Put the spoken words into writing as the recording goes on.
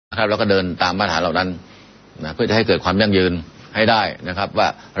นะครับแล้วก็เดินตามมาตรฐานเหล่านั้นนะเพื่อจะให้เกิดความยั่งยืนให้ได้นะครับว่า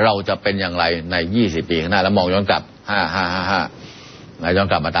เราจะเป็นอย่างไรใน20 ปีข้างหน้าแล้วมองย้อนกลับ5ย้อน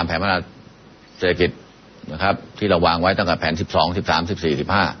กลับมาตามแผนพัฒนาเศรษฐกิจนะครับที่เราวางไว้ตั้งแต่แผน12 13 14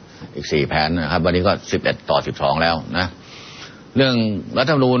 15อีก4แผนนะครับวันนี้ก็11 ต่อ 12แล้วนะเรื่องรัฐ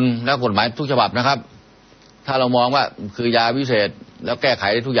ธรรมนูญและกฎหมายทุกฉบับนะครับถ้าเรามองว่าคือยาวิเศษแล้วแก้ไข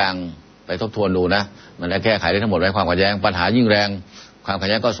ได้ทุกอย่างไปทบทวนดูนะมันจะแก้ไขได้ทั้งหมดไว้ความขัดแย้งปัญหายิ่งแรงความขัด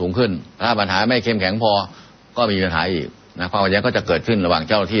แย้งก็สูงขึ้นถ้าปัญหาไม่เข้มแข็งพอก็มีปัญหาอีกนะความขัดแย้งก็จะเกิดขึ้นระหว่าง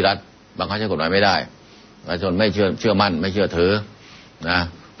เจ้าหน้าที่รัฐบังคับใช้กฎหมายไม่ได้ประชาชนไม่เชื่อมั่นไม่เชื่อถือนะ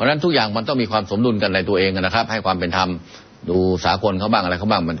เพราะฉะนั้นทุกอย่างมันต้องมีความสมดุลกันในตัวเองนะครับให้ความเป็นธรรมดูสากลเขาบ้างอะไรเขา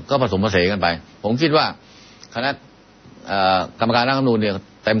บ้างมันก็ผสมผสานกันไปผมคิดว่าคณะกรรมการร่างรัฐธรรมนูญเนี่ย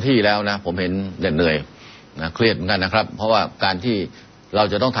เต็มที่แล้วนะผมเห็นเหนื่อยนะเครียดเหมือนกันนะครับเพราะว่าการที่เรา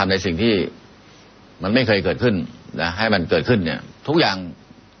จะต้องทำในสิ่งที่มันไม่เคยเกิดขึ้นนะให้มันเกิดขึ้นเนี่ยทุกอย่าง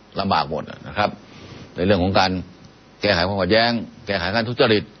ลำบากหมดนะครับในเรื่องของการแก้ไขความขัดแย้งแก้ไขการทุจ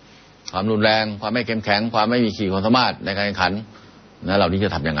ริตความรุนแรงความไม่เข้มแข็งความไม่มีขีดความสามารถในการแข่งขันนะเหล่านี้จ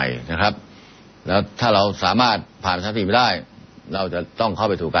ะทำยังไงนะครับแล้วถ้าเราสามารถผ่านประชามติไม่ได้เราจะต้องเข้า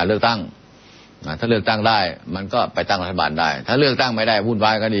ไปสู่การเลือกตั้งถ้าเลือกตั้งได้มันก็ไปตั้งรัฐบาลได้ถ้าเลือกตั้งไม่ได้วุ่นว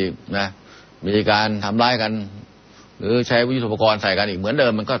ายกันอีกนะมีการทำร้ายกันหรือใช้วิทยุปกรณ์ใส่กันอีกเหมือนเดิ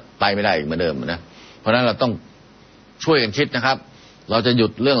มมันก็ไปไม่ได้อีกเหมือนเดิมนะเพราะฉะนั้นเราต้องช่วยกันคิดนะครับเราจะหยุ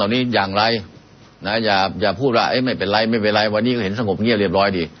ดเรื่องเหล่านี้อย่างไรนะอย่าพูดว่าไม่เป็นไรวันนี้ก็เห็นสงบเงียบเรียบร้อย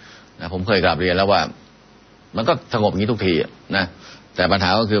ดีนะผมเคยกราบเรียนแล้วว่ามันก็สงบอย่างนี้ทุกทีนะแต่ปัญหา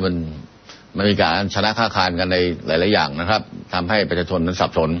ก็คือมันมีการชนะค้าคานกันในหลายๆอย่างนะครับทำให้ประชาชนนั้นสั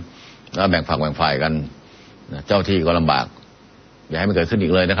บสนแล้วแบ่งฝักแบ่งฝ่ายกันนะเจ้าที่ก็ลำบากอย่าให้มันเกิดขึ้นอี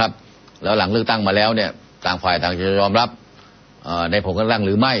กเลยนะครับแล้วหลังเลือกตั้งมาแล้วเนี่ยต่างฝ่ายต่างจะยอมรับในผลการเลือกตั้งห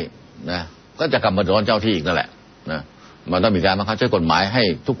รือไม่นะก็จะกลับมาโดนเจ้าที่อีกนั่นแหละนะมันต้องมีการบังคับใช้กฎหมายให้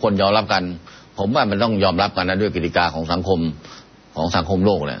ทุกคนยอมรับกันผมว่ามันต้องยอมรับกันนะด้วยกติกาของสังคมโ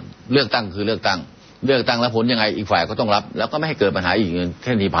ลกเลยเลือกตั้งคือเลือกตั้งแล้วผลยังไงอีกฝ่ายก็ต้องรับแล้วก็ไม่ให้เกิดปัญหาอีกเ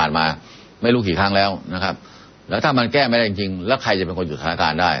ช่นที่ผ่านมาไม่รู้กี่ครั้งแล้วนะครับแล้วถ้ามันแก้ไม่ได้จริงๆแล้วใครจะเป็นคนหยุดสถานกา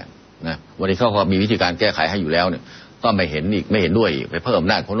รณ์ได้นะวันนี้เขาก็มีวิธีการแก้ไขให้อยู่แล้วเนี่ยก็ไม่เห็นด้วยอีกไปเพิ่มอ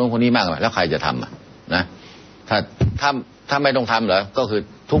ำนาจคนโน้นคนนี้มากแล้วใครจะทำนะถ้าไม่ต้องทำเหรอก็คือ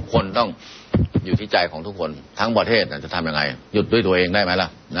ทุกคนต้องอยู่ที่ใจของทุกคนทั้งประเทศจะทำยังไงหยุดด้วยตัวเองได้ไหมล่ะ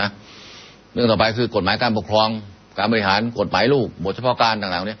นะเรื่องต่อไปคือกฎหมายการปกครองการบริหารกฎหมายลูกบทเฉพาะการ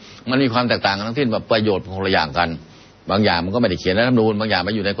ต่างๆเนี่ยมันมีความแตกต่างกันทั้งสิ้นแบบประโยชน์คนละอย่างกันบางอย่างมันก็ไม่ได้เขียนในรัฐธรรมนูญบางอย่าง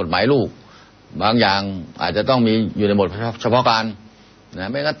มันอยู่ในกฎหมายลูกบางอย่างอาจจะต้องมีอยู่ในบทเฉพาะการนะ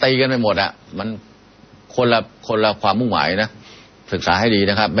ไม่งั้นตีกันไปหมดมันคนละความมุ่งหมายนะศึกษาให้ดี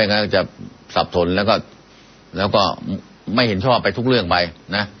นะครับไม่งั้นจะสับสนแล้วก็ไม่เห็นชอบไปทุกเรื่องไป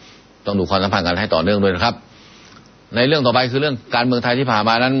นะต้องดูความสัมพันธ์กันให้ต่อเนื่องด้วยนะครับในเรื่องต่อไปคือเรื่องการเมืองไทยที่ผ่านม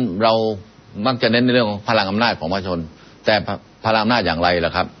านั้นเรามักจะเน้นในเรื่องของพลังอำนาจของประชาชนแต่พลังอำนาจอย่างไรล่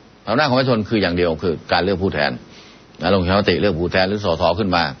ะครับอำนาจของประชาชนคืออย่างเดียวคือการเลือกผู้แทนลงประชามติเลือกผู้แทนหรือสสขึ้น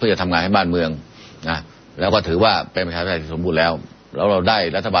มาเพื่อจะทำงานให้บ้านเมืองนะแล้วก็ถือว่าเป็นประชาธิปไตยที่สมบูรณ์แล้วเราได้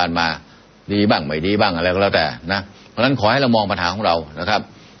รัฐบาลมาดีบ้างไม่ดีบ้างอะไรก็แล้วแต่นะเพราะฉะนั้นขอให้เรามองปัญหาของเรานะครับ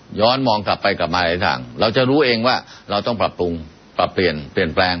ย้อนมองกลับไปกลับมาในทางเราจะรู้เองว่าเราต้องปรับปรุงปรับเปลี่ย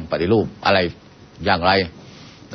นแปลงปฏิรูปอะไรอย่างไร